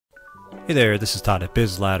Hey there, this is Todd at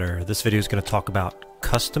BizLadder. This video is going to talk about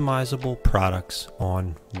customizable products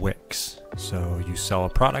on Wix. So you sell a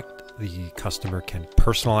product, the customer can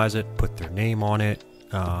personalize it, put their name on it,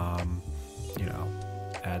 add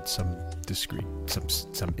some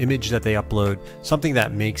some image that they upload, something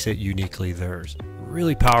that makes it uniquely theirs.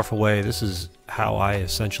 Really powerful way. This is how I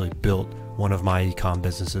essentially built one of my e-com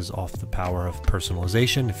businesses off the power of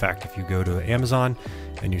personalization. In fact, if you go to Amazon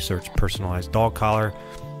and you search personalized dog collar,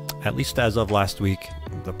 at least as of last week,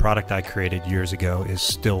 the product I created years ago is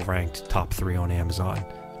still ranked top 3 on Amazon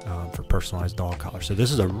for personalized dog collar. So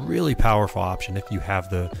this is a really powerful option if you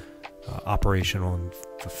have the operational and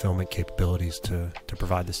fulfillment capabilities to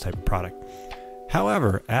provide this type of product.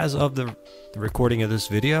 However, as of the recording of this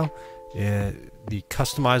video, the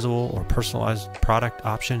customizable or personalized product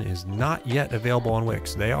option is not yet available on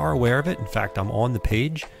Wix. They are aware of it. In fact, I'm on the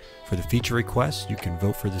page for the feature request. You can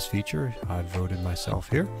vote for this feature. I voted myself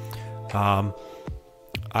here.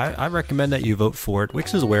 I recommend that you vote for it.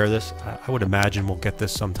 Wix is aware of this. I would imagine we'll get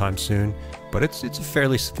this sometime soon, but it's a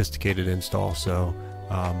fairly sophisticated install. So,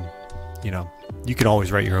 you can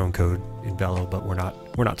always write your own code in Velo, but we're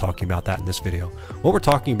not talking about that in this video. What we're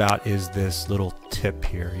talking about is this little tip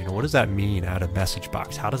here. What does that mean out of message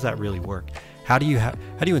box? How does that really work? How do you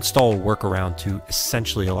install a workaround to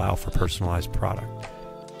essentially allow for personalized product?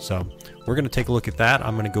 So we're going to take a look at that.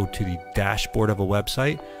 I'm going to go to the dashboard of a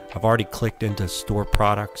website. I've already clicked into store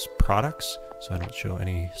products, so I don't show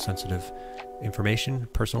any sensitive information,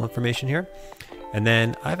 personal information here. And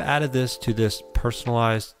then I've added this to this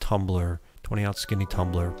personalized tumbler, 20-ounce skinny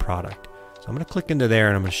tumbler product. So I'm going to click into there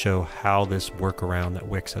and I'm going to show how this workaround that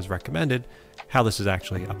Wix has recommended, how this is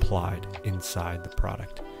actually applied inside the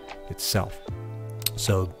product itself.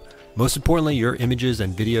 So most importantly, your images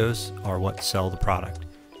and videos are what sell the product.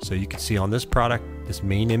 So you can see on this product, this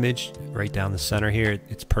main image right down the center here,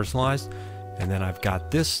 it's personalized. And then I've got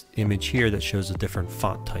this image here that shows the different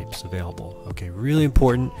font types available. Okay, really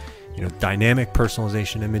important. Dynamic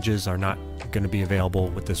personalization images are not going to be available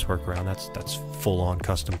with this workaround. That's full-on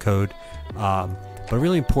custom code. But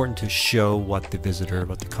really important to show what the visitor,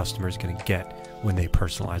 what the customer is going to get when they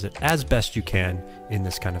personalize it as best you can in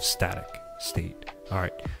this kind of static state. All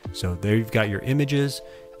right, so there you've got your images.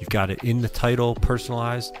 You've got it in the title,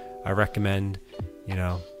 personalized. I recommend,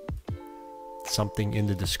 something in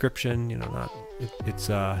the description. It's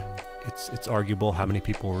arguable how many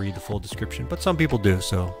people read the full description, but some people do.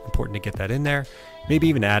 So important to get that in there. Maybe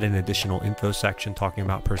even add an additional info section talking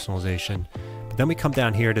about personalization. But then we come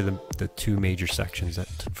down here to the two major sections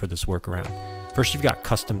for this workaround. First, you've got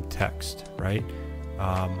custom text, right?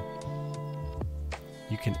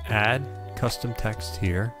 You can add custom text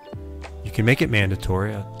here. You can make it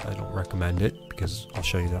mandatory. I don't recommend it because I'll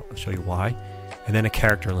show you that. I'll show you why. And then a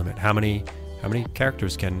character limit. How many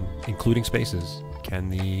characters including spaces, can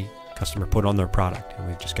the customer put on their product? And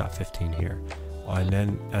we've just got 15 here. And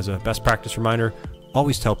then as a best practice reminder,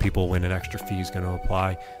 always tell people when an extra fee is going to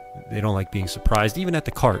apply. They don't like being surprised, even at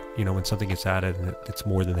the cart, when something gets added and it's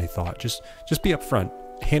more than they thought. Just be upfront.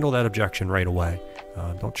 Handle that objection right away.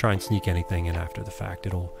 Don't try and sneak anything in after the fact.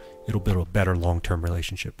 It'll build a better long-term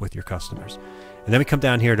relationship with your customers. And then we come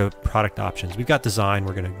down here to product options. We've got design.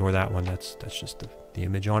 We're going to ignore that one. That's just the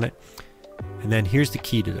image on it. And then here's the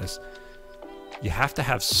key to this. You have to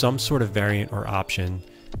have some sort of variant or option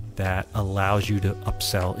that allows you to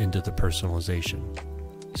upsell into the personalization.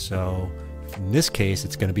 So in this case,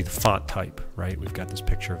 it's going to be the font type, right? We've got this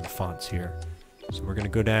picture of the fonts here. So we're going to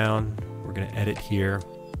go down, we're going to edit here,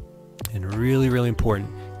 and really, really important,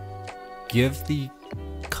 give the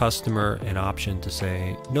customer an option to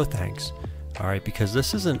say, no thanks, all right? Because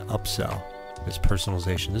this is an upsell, this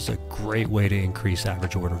personalization. This is a great way to increase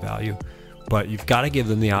average order value. But you've got to give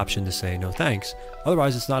them the option to say no thanks.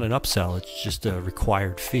 Otherwise, it's not an upsell. It's just a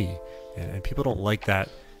required fee. And people don't like that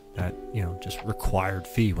just required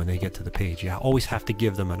fee when they get to the page. You always have to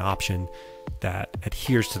give them an option that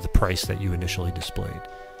adheres to the price that you initially displayed.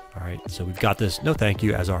 All right, so we've got this no thank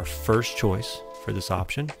you as our first choice for this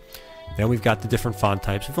option. Then we've got the different font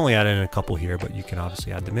types. We've only added in a couple here, but you can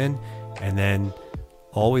obviously add them in. And then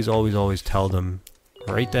always tell them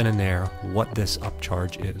right then and there what this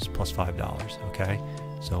upcharge is, plus $5, okay?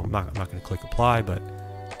 So I'm not going to click apply, but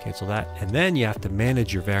cancel that. And then you have to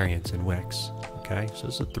manage your variants in Wix, okay? So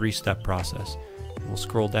this is a 3-step process. We'll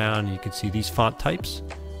scroll down and you can see these font types,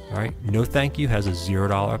 all right? No thank you has a $0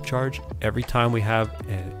 upcharge. Every time we have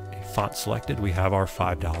a font selected, we have our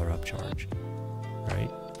 $5 upcharge, right?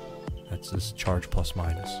 That's this charge plus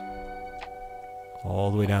minus.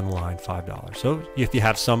 All the way down the line, $5. So if you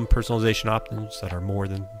have some personalization options that are more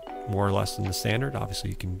or less than the standard,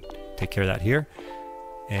 obviously you can take care of that here.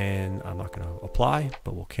 and I'm not going to apply,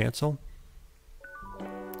 but we'll cancel.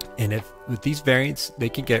 And if with these variants, they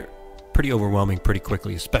can get pretty overwhelming pretty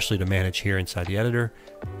quickly, especially to manage here inside the editor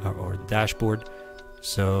or the dashboard.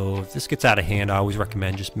 So if this gets out of hand, I always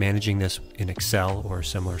recommend just managing this in Excel or a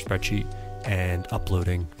similar spreadsheet and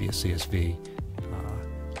uploading via CSV.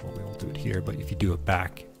 Well, we won't do it here, but if you do it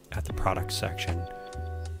back at the product section,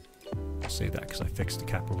 I'll save that because I fixed the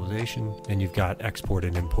capitalization, and you've got export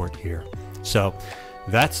and import here. So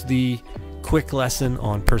that's the quick lesson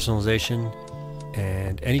on personalization.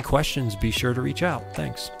 And any questions, be sure to reach out.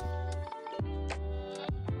 Thanks.